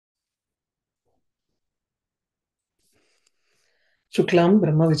Shuklam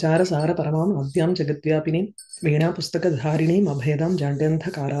Brahma Vichara Sara Paramam Adhyam Jagatvyapini Veena Pustakadharinam Abhedam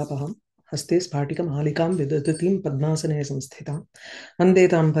Jantantha Karapaham Haste Spatikam Alikam Vidadatim Padmasane Samsthitam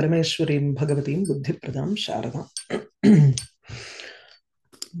Vandetam Parameshwarim Bhagavatim Buddhipradam Sharadam.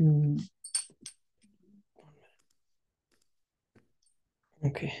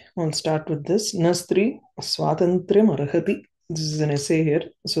 Okay, I'll start with this. Nastri Swatantriam Arhati. This is an essay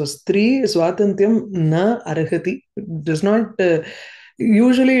here. So, Stri Swatantriam Na Arhati does not,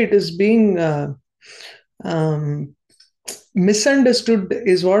 usually it is being um, misunderstood,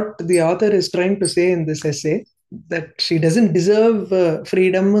 is what the author is trying to say in this essay. That she doesn't deserve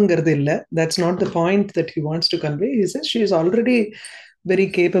freedom. That's not the point that he wants to convey. He says she is already very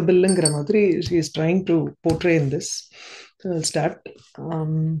capable. She is trying to portray in this. So I'll start.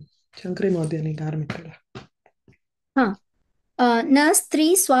 Shankari Madhyani Karmikala. Na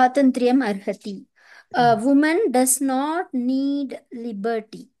stri swatantriyam arhati. A woman does not need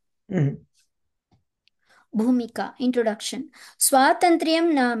liberty. Bhumika, introduction.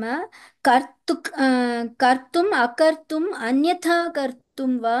 Swatantriyam nama kartum akartum anyatha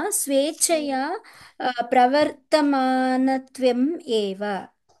kartum va svechaya pravartamanatvam eva.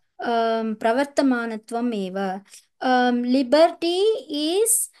 Pravartamanatvam eva. Liberty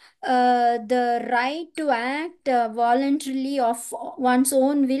is the right to act voluntarily of one's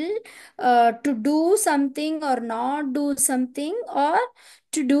own will, to do something or not do something, or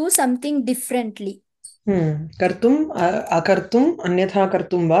to do something differently. Kartum akartum anyatha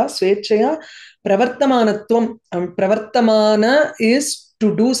kartum va svechaya pravartamanatvam. Pravartamana is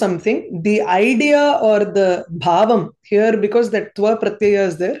to do something. The idea or the bhavam here, because that tva pratyaya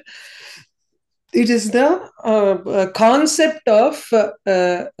is there, it is the concept of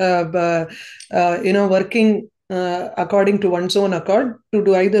working according to one's own accord,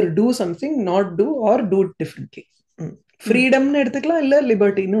 to either do something, not do, or do it differently. Freedom nu eduthikalam illa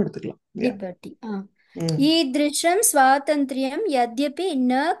liberty nu eduthikalam. Liberty. ईदृशं स्वातन्त्र्यं यद्यपि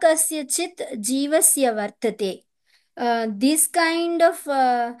न कस्यचित् जीवस्य वर्तते. This kind of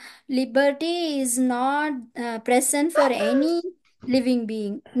liberty is not present for any living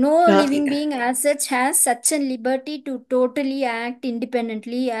being. No living being as such has such a liberty to totally act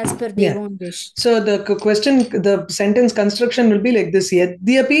independently as per their own wish. So the question, the sentence construction will be like this: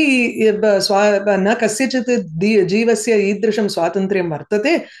 Yadyapi na kasyachit jivasya idrisham swatantriyam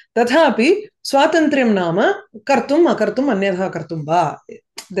vartate, tathapi swatantriyam nama kartum akartum anyatha kartum va.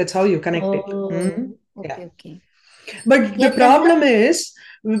 That's how you connect it. Okay. But the problem is,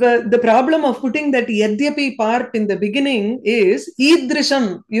 the problem of putting that yadyapi part in the beginning is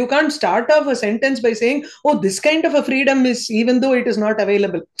idrisham. You can't start off a sentence by saying, oh, this kind of a freedom is, even though it is not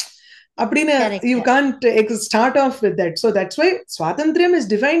available. You can't start off with that. So that's why Swatantriyam is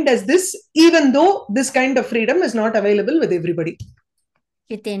defined as this, even though this kind of freedom is not available with everybody.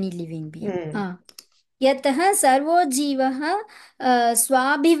 With any living being. Yataha sarvo jivaha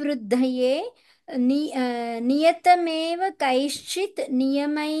swabhivruddhaye niyatamev kaishchit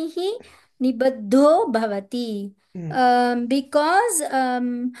niyamaihi nibaddho bhavati. Because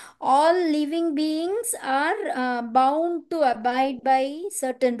all living beings are bound to abide by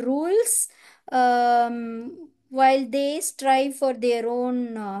certain rules while they strive for their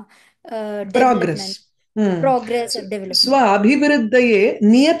own Progress. Progress or development. Swabhivruddhaye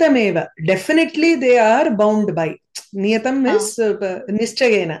niyatameva. Definitely they are bound by. Niyatam is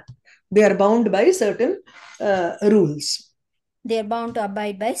nischayena. They are bound by certain rules. They are bound to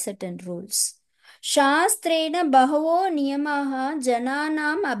abide by certain rules. Shastrena bahavo niyamaha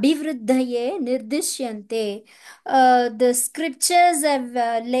jananam abhivruddhaye nirdishyante. The scriptures have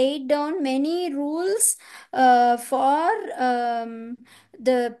laid down many rules for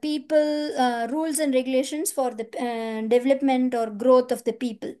the people, rules and regulations for the development or growth of the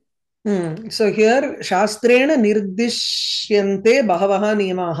people. So here, Shastrena nirdishyante bahavaha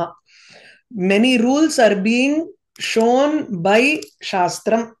niyamaha. Many rules are being shown by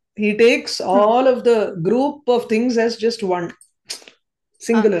Shastram. He takes all of the group of things as just one.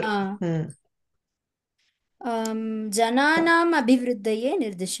 Singular. Jananam abhivruddhaye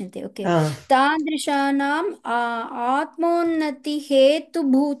nirdishyante. Okay. Tadrishanam atmonnati hetu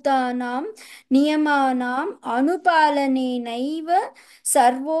bhutanam niyamanam anupalane naiva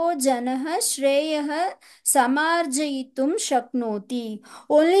sarvo janah shreyah samarjayitum shaknoti.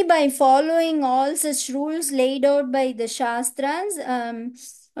 Only by following all such rules laid out by the Shastras,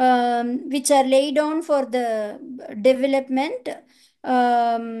 which are laid down for the development,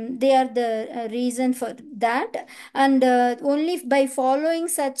 they are the reason for that, and only by following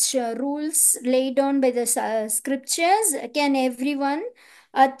such rules laid down by the scriptures can everyone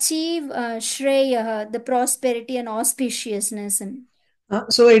achieve Shreya, the prosperity and auspiciousness.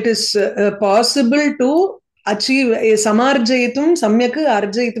 So it is possible to achieve samarjayitum samyak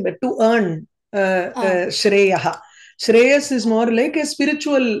arjayitum, to earn shreyaha. Shreyas is more like a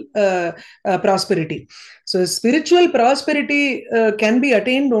spiritual prosperity. So spiritual prosperity can be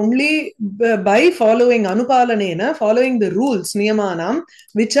attained only by following anupalanena, following the rules, niyamanam,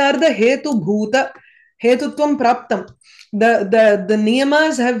 which are the hetu bhuta, hetutvam praptam. The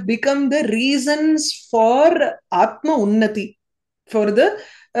niyamas have become the reasons for atma unnati, for the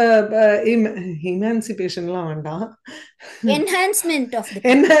emancipation la வேண்டாம், Enhancement of the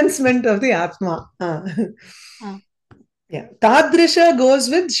enhancement of the atma. Yeah, tadrisha goes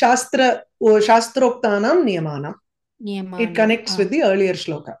with shastroktanam niyamanam. It connects with the earlier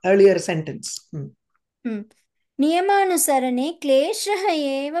shloka, earlier sentence. नियमानुसरणे क्लेशः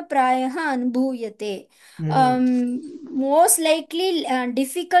एव प्रायः अनुभूयते. Most likely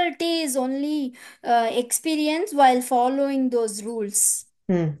difficulty is only experienced while following those rules.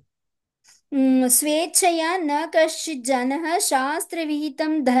 स्वेच्छया न कश्चित् जनः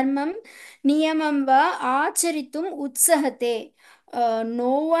शास्त्रविहितं धर्मं नियमं वा आचरितुम् उत्सहते.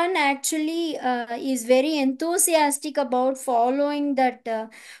 No one actually is very enthusiastic about following that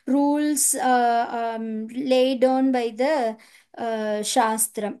rules laid down by the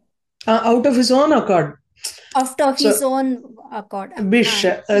Shastra. Out of his own accord. Out of his own accord.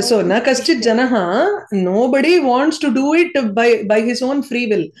 So, na kaschit janaha, nobody wants to do it by his own free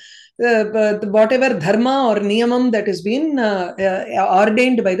will. Whatever dharma or niyamam that has been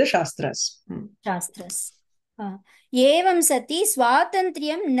ordained by the Shastras. Shastras. एवं सति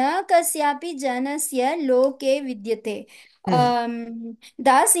स्वातन्त्र्यं न कस्यापि जनस्य लोके विद्यते.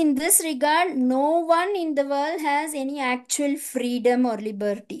 Thus, in this regard, no one in the world has any actual freedom or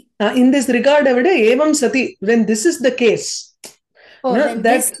liberty. In this regard, evam sati, when this is the case, when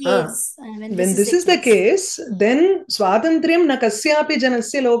this is the case, then swatantriyam na kasyapi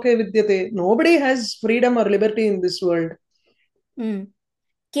janasya loke vidyate. Nobody has freedom or liberty in this world.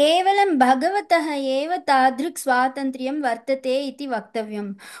 केवलं भगवतः एव तादृक् स्वातन्त्र्यं वर्तते इति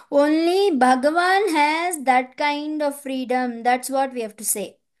वक्तव्यम्. Only Bhagavan has that kind of freedom. That's what we have to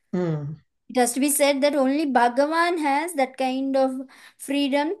say. It has to be said that only Bhagavan has that kind of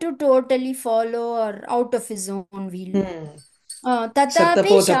freedom to totally follow or out of his own will. Tatapi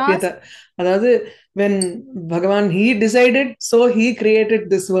when Bhagavan, he decided, so he created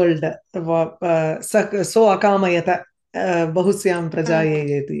this world. So akamayata. Bahusyam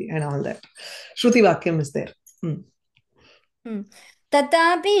prajayeti and all that. Shruti Vakyam is there.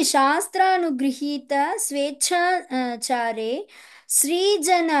 Tatapi शास्त्रानुगृहीत स्वेच्छाचारे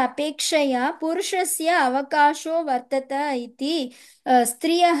Srijan अपेक्षया पुरुषस्य अवकाशो वर्तत इति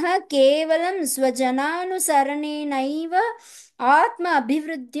स्त्रियः केवलं स्वजनानुसरणेनैव आत्म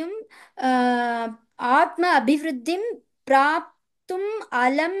अभिवृद्धिं प्राप्तुम्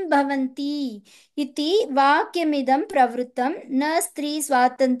अलं भवन्ति इति वाक्यमिदं प्रवृत्तं न स्त्री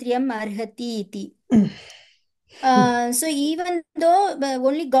स्वातन्त्र्यम् अर्हति इति. So even though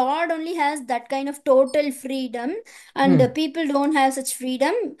only God only has that kind of total freedom, and people don't have such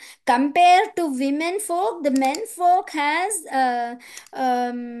freedom compared to women folk, the men folk has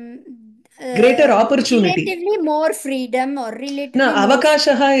greater opportunity, relatively more freedom or relatively no,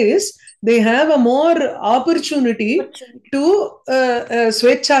 avakashaha is they have a more opportunity to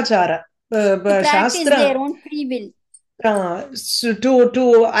swechachara, to practice their own free will. So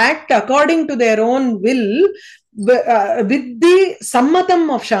to act according to their own will with the sammatam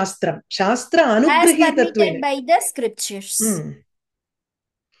of Shastra. Shastra anugrahitattvena. As permitted by the scriptures.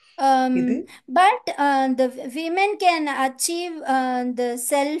 But the women can achieve the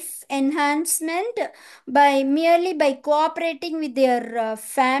self-enhancement merely by cooperating with their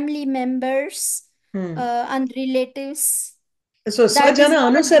family members and relatives. So Sajana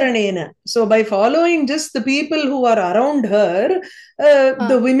Anusaranena. So by following just the people who are around her,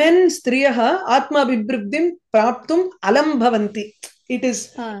 the women striyaha atma vibruddhim praptum alam bhavanti. It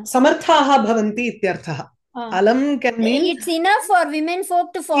is samarthaha bhavanti ityarthaha. Alam can mean it's enough for women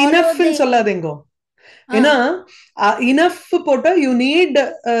folk to follow. Enough in solladengo. Enough pota, you need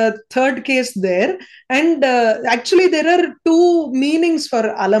a third case there, and actually there are two meanings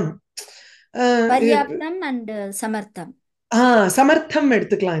for alam. Paryaptam and samartham. Samartham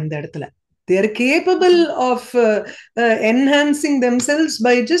எடுத்துக்கலாம் இந்த இடத்துல. They are capable of enhancing themselves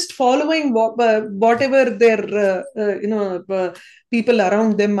by just following whatever their people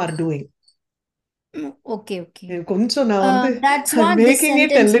around them are doing. Okay. கொஞ்சம் நான் வந்து that's what making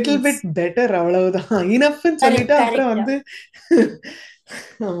it a little bit better அவ்வளவுதான். Enough ன்னு சொல்லிட்டு அப்புறம் வந்து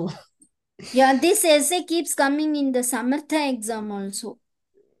yeah, this essay keeps coming in the Samartha exam also.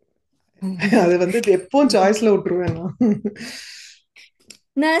 அது வந்து எப்பவும் சாய்ஸ்ல விட்டுருவேன் நான்.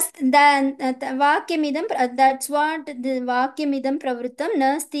 वाक्यमिदं that's what the वाक्यमिदं प्रवृत्तं न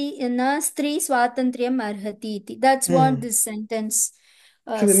स्त्री स्वातन्त्र्यम् अर्हति इति. That's what Mm. this sentence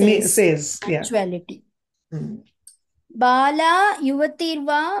says Says, in yeah. actuality. Mm. बाला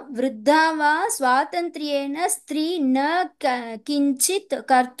युवतिर्वा वृद्धा वा स्वातन्त्र्येण स्त्री न किञ्चित्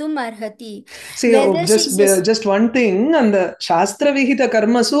कर्तुम् अर्हति. See, Whether she's a just one thing, and the shastra vihita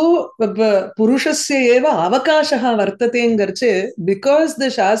karmasu purushasya eva avakashah vartatengarche, because the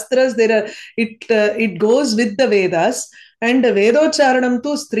shastras there are, it goes with the Vedas, and vedocharanam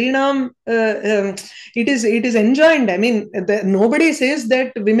tu strinam, it is enjoined. I mean, nobody says that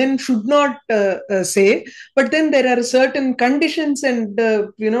women should not say, but then there are certain conditions and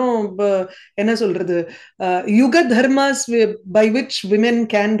என்ன சொல்றது, yuga dharmas by which women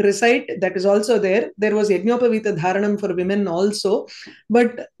can recite, that is also there. There was yajnopavita dharanam for women also,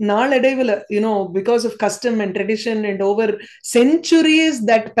 but nowadays, because of custom and tradition and over centuries,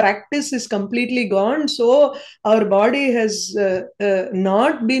 that practice is completely gone. So our body has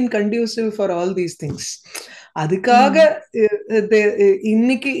not been conducive for all these things. அதுக்காக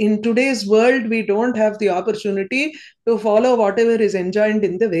இன்னைக்கு in today's world we don't have the opportunity to follow whatever is enjoined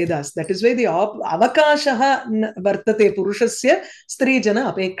in the Vedas. That is why the avakashaha vartate purushasya stri jana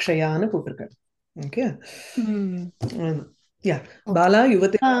apekshayana putrika. Okay. Yeah. Okay. Bala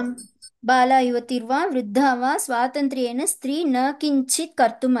yuvati. बाला युवतिर्वा वृद्धा वा स्वातन्त्र्येण स्त्री न किञ्चित्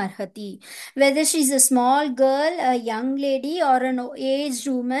कर्तुम् अर्हति. Whether she is a small girl, a young lady, or an aged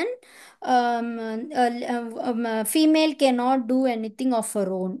woman, female cannot do anything of her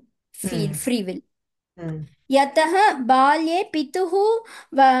own free will. यतः बाल्ये पितुः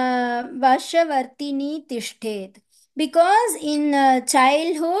वशवर्तिनी तिष्ठेत्. Because in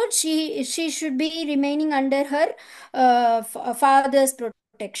childhood she should be remaining under her father's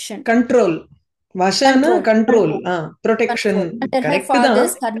protection. Control. Vashana control. Protection. Under her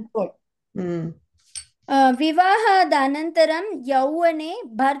father's control. विवाहादनन्तरं यौवने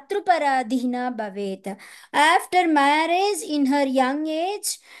भर्तृपराधीना भवेत्. After marriage, in her young age,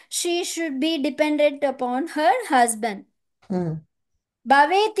 she should be dependent upon her husband.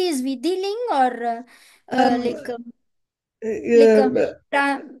 Bhavet is vidhiling or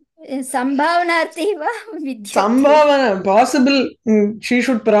संभावनार्थी वा विद्यते? Sambhavana, possible. She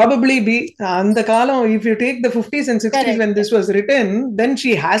should probably be. And the kalam, if you take the 50s and 60s, correct, when this was written, then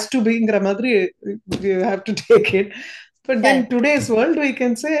she has to be in Gramadri. You have to take it. But then today's world, we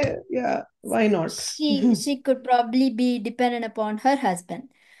can say, yeah, why not? She could probably be dependent upon her husband.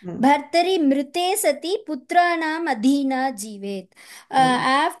 भर्तरि मृते सति पुत्राणाम अधीना जीवेत.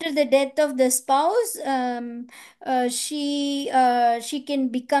 After the death of the spouse, she can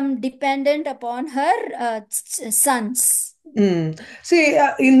become dependent upon her sons. See,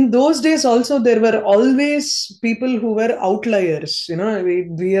 in those days also there were always people who were outliers.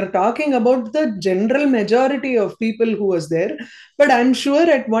 We are talking about the general majority of people who was there, but I'm sure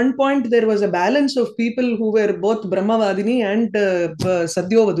at one point there was a balance of people who were both Brahmavadini and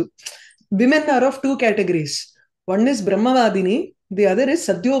Sadyovadu. Women are of two categories. One is Brahmavadini, the other is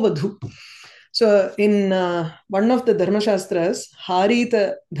Sadyovadu. So in one of the Dharmashastras,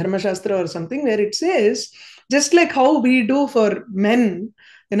 Harita Dharmashastra or something, where it says, just like how we do for men,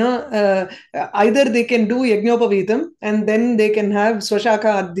 either they can do yajnopavitam and then they can have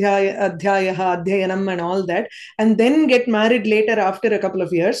swashaka adhyayanam and all that, and then get married later after a couple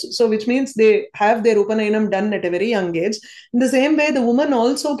of years. So which means they have their upanayanam done at a very young age. In the same way, the woman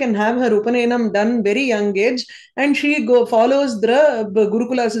also can have her upanayanam done very young age, and she follows the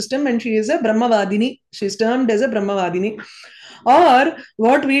Gurukula system, and she is a Brahmavadini. She is termed as a Brahmavadini. Or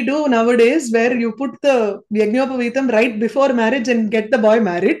what we do nowadays, where you put the yajnopavitam right before marriage and get the boy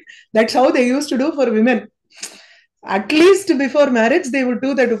married. That's how they used to do for women. At least before marriage, they would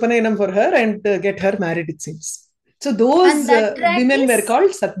do that upanayanam for her and get her married, it seems. So those women were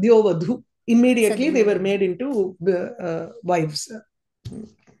called Sadyovadhu. Immediately they were made into wives,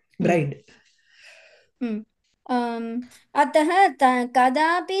 bride. अतः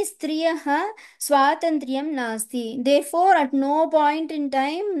कदापि स्त्रियः स्वातन्त्र्यं नास्ति. Therefore, at no point in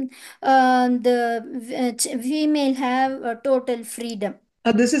time the female have total freedom.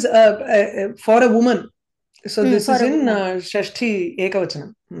 This is for a woman. So this is in Shashti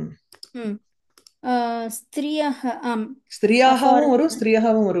Ekavachanam. स्त्रियः स्त्रियाहवुम वरु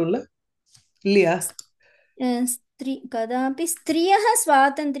स्त्रियाहवुम वरुल्ल इल्लिया स्त्री कदापि स्त्रियः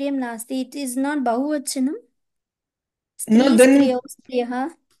स्वातन्त्र्यं नास्ति. It is not बहुवचनम. No, then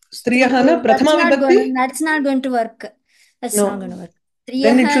striyah na prathama vibhakti. That's not going to work. That's not going to work.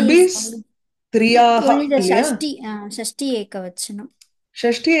 Then it should be striyah. Only the shashti ekavachanam.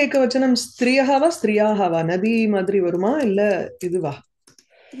 ஷஷ்டி ஏகவச்சனம் ஸ்திரியஹா வா ஸ்திரியாஹா வா? நதி மாதிரி வருமா இல்ல இதுவா?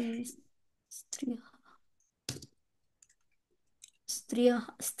 स्त्रियः स्त्रियः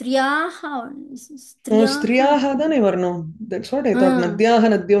स्त्रियाः स्त्रियाः ஸ்திரியாக தானே வரணும். That's what I thought. हाँ நத்யாக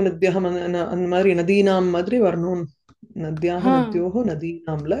நத்யோ நத்யஹ அந்த மாதிரி நதீனாம் மாதிரி வரணும். நத்யாக हाँ நத்யோஹோ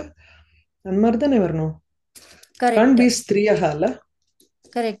நதீனாம்ல அந்த மாதிரி தானே வரணும். Khan correct B ஸ்திரியஹால.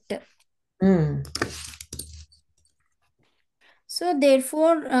 करेक्ट ம் So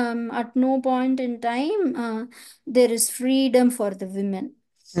therefore, at no point in time there is freedom for the women.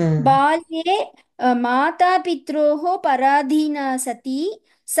 ம் बाल्ये मातापित्रोः पराधीना सती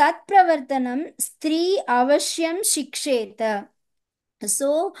सत्प्रवर्तनं स्त्री अवश्यं शिक्षेत. So,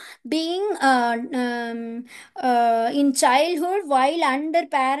 being in childhood, while under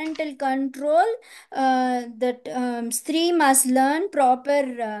parental control, that Stree must learn proper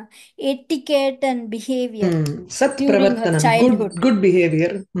etiquette and behavior சத் during her பிரவர்த்தனம், good childhood. Good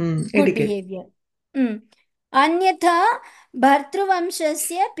behaviour, Good etiquette. behavior. अन्यथा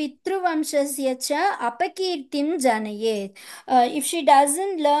भर्तृवंशस्य पितृवंशस्य च अपकीर्तिं जनयेत्. If she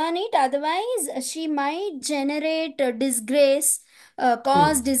doesn't learn it, otherwise she might generate a disgrace,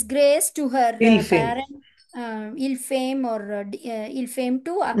 cause disgrace to her will fame. parent, ill fame or ill fame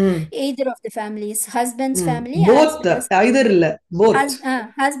to either of the families, husband's family as both well as Hyder இல்ல both.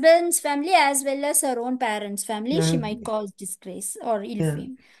 husband's family as well as her own parents' family. She might cause disgrace or ill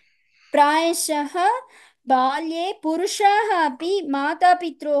fame. प्रायशः बाल्ये पुरुषाः अपि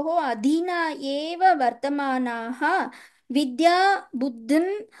मातापित्रोः अधीना एव वर्तमानाः विद्या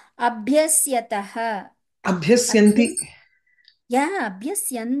बुद्धिम् अभ्यस्यतः அபியஸ்யந்தி.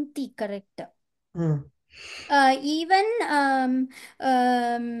 अभ्यस्यन्ति correct ம் even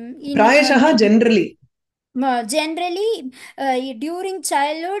in பிராயசः generally. generally during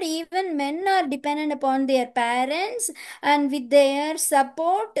childhood even men are dependent upon their parents, and with their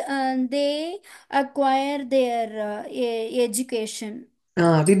support they acquire their education.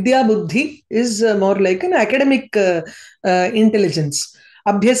 Vidya Buddhi is more like an academic intelligence.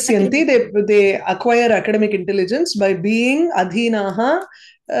 Abhyasyanti, Academic. they acquire academic intelligence by being adhinaha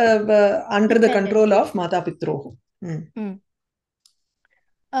under the control of Mata Pitrohu.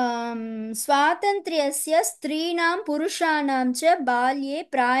 स्वातन्त्र्यस्य स्त्रीणां पुरुषाणां च बाल्ये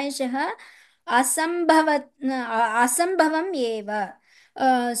प्रायशः असम्भवम् एव.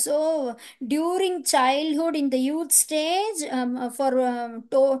 So during childhood, in the youth stage,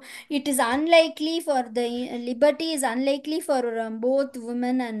 it is unlikely for the liberty is unlikely for both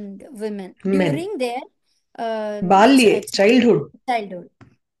women and women Men. during their Balye, childhood.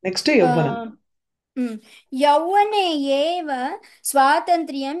 Next yavvanam. यौवने एव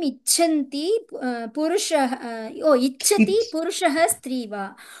स्वातन्त्र्यम् इच्छन्ति पुरुषः इच्छति पुरुषः स्त्री वा.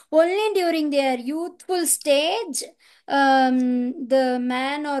 Only during their youthful stage the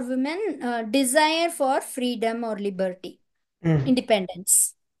man or woman desire for freedom or liberty, independence.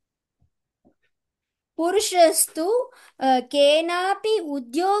 पुरुषस्तु केनापि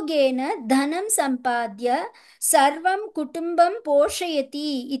उद्योगेन धनं सम्पाद्य सर्वं कुटुम्बं पोषयति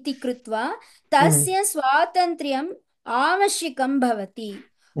इति कृत्वा तस्य स्वातन्त्र्यम् आवश्यकं भवति.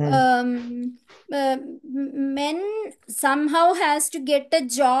 Men somehow has to get a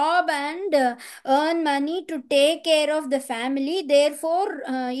job and earn money to take care of the family. Therefore,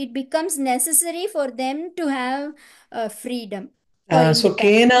 it becomes necessary for them to have freedom. So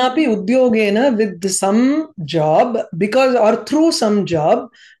kenapi udyogena with some job, because or through some job,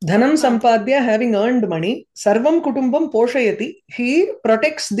 dhanam sampadya, having earned money, sarvam kutumbam poshayati, he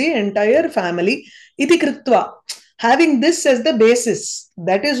protects the entire family iti kritva, having this as the basis.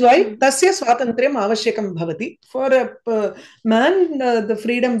 That is why tasya swatantriyam avashyakam bhavati. For a man, the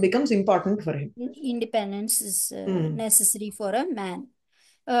freedom becomes important for him. Independence is necessary for a man.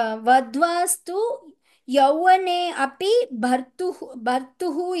 vadvastu यौवने अपि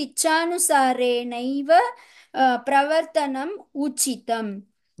भर्तुः इच्छानुसारेणैव प्रवर्तनम् उचितम्.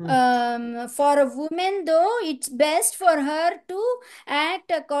 For a woman, though, it's best for her to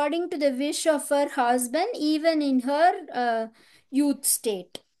act according to the wish of her husband even in her youth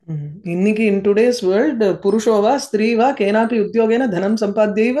state. இன்னைக்கு in today's world, purusho va stri va kenapi udyogena dhanam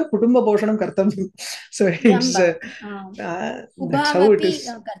sampadhyaiva kutumba poshanam kartavyam. So it's that's how it is.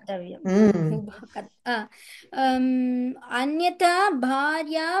 अन्यथा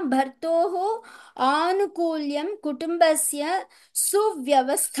भार्या भर्तोः आनुकूल्यं कुटुम्बस्य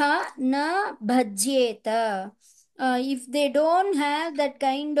सुव्यवस्था न भज्येत. If they don't have that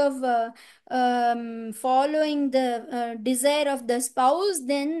kind of following the desire of the spouse,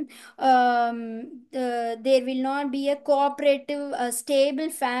 then there will not be a cooperative,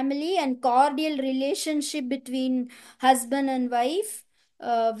 stable family and cordial relationship between husband and wife.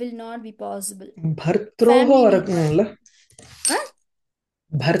 will not be possible. பர்த்ரோஹோ Family need one. வரணும்ல, Huh?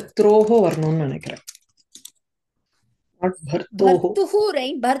 பர்த்ரோஹோ வரணும்னு நினைக்கிறேன். Not பர்த்தோஹோ. Bhartuhu,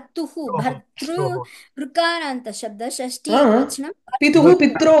 right? Bhartuhu. Shtoho, Bhartru. shtoho. Rukaranta shabda. Shashti ah, ekvachanam. பிதுஹு Dvivachanam.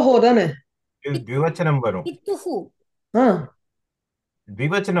 பித்ரோஹோ தானே. द्विवचनं Varun. Pituhu. ஆ,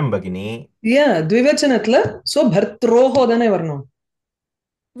 द्विवचनं भगिनी. yeah, द्विवचனத்துல so பர்த்ரோஹோ தானே வரணும்.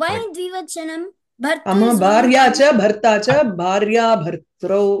 Why Correct. dvivachanam? Bhartu ஆமா, is one பாரியா man. ச பர்த்தா ச பாரியா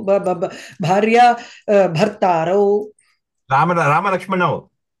பர்த்ரோ பாரியா பர்த்தாரோ. रामलक्ष्मणौ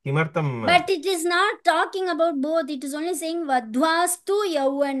किमर्थं? But it is not talking about both. It is only saying vadhvastu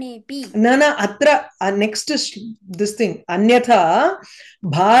yauvanepi. न अत्र नेक्स्ट दिस थिंग अन्यथा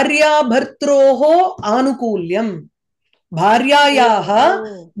भार्या भर्त्रोः आनुकूल्यं, भार्यायाः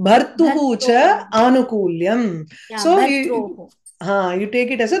भर्तुः च आनुकूल्यं. Yeah, So bhartroho. you take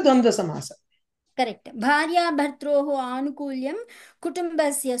it as a द्वन्द्व समास. Correct. Bharya bhartroho anukulyam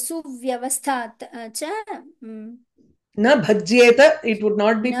kutumbasya suvyavasthat cha न भज्येत, it would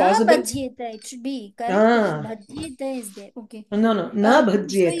not be na possible. bhajyeta. It should be correct. Bhajyeta is there. Okay. No, न So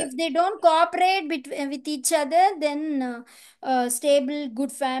भज्येत. if they don't cooperate with each other, then stable,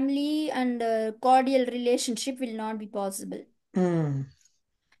 good family and cordial relationship will not be possible.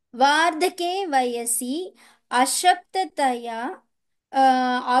 वार्धके वयसि अशक्ततया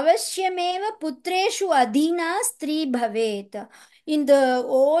अवश्यमेव पुत्रेषु अधीना स्त्री भवेत्. In the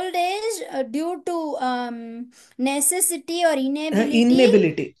old age, due to necessity or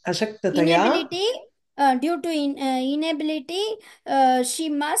inability, ashaktaya. Due to inability, she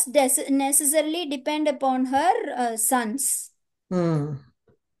must necessarily depend upon her sons.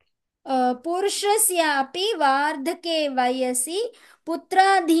 पुरुषस्यापि वार्धके वयसि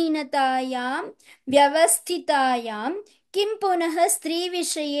पुत्राधीनतायां व्यवस्थितायां किं पुनः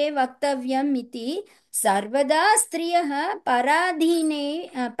स्त्रीविषये वक्तव्यम् इति सर्वदा स्त्रियः पराधीना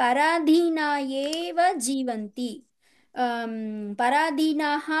एव जीवन्ति.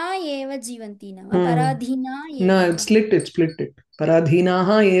 पराधीनाः एव जीवन्ति न पराधीना एव. No, it's split it. Paradhinaः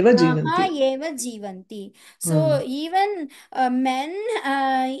एव जीवन्ति. So even men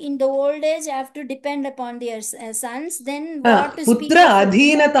in the old age have to depend upon their sons. Then what to speak putra of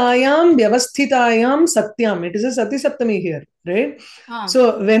adhinatayam vyavasthitayam satyam. It is a sati saptami here, right?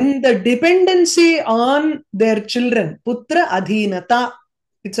 So when the dependency on their children, putra adhinata,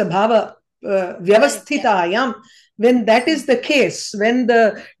 it's a bhava vyavasthitayam. When that is the case, when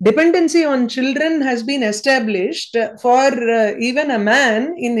the dependency on children has been established for even a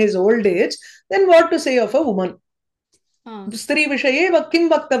man in his old age, then what to say of a woman? Stri vishaye kim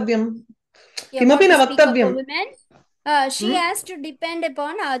vaktavyam? Kimapi na vaktavyam. She has to depend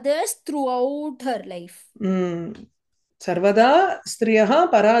upon others throughout her life. Sarvada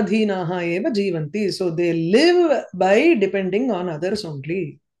striyaha paradhinaha eva jivanti. So they live by depending on others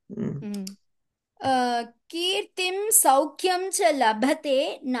only. कीर्तिं सौख्यं च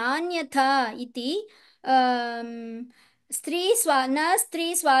लभते नान्यथा इति स्त्री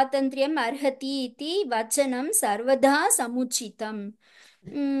स्वातन्त्र्यम् अर्हति इति वचनं सर्वदा समुचितम्.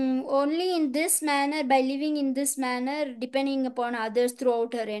 Only in this manner, by living in this manner, depending upon others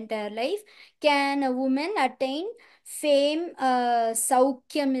throughout her entire life, can a woman attain fame.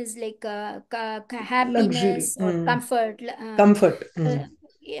 Saukhyam is like happiness or comfort.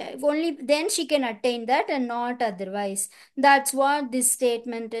 Only then she can attain that and not otherwise. That's what this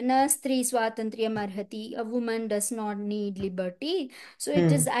statement, na stri swatantriyam arhati, a woman does not need liberty. So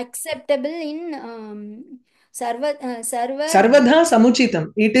it is acceptable in sarvadha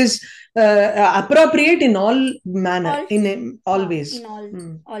samuchitam. It is appropriate in all manner, in all ways. In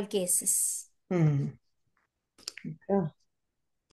all cases. Yeah.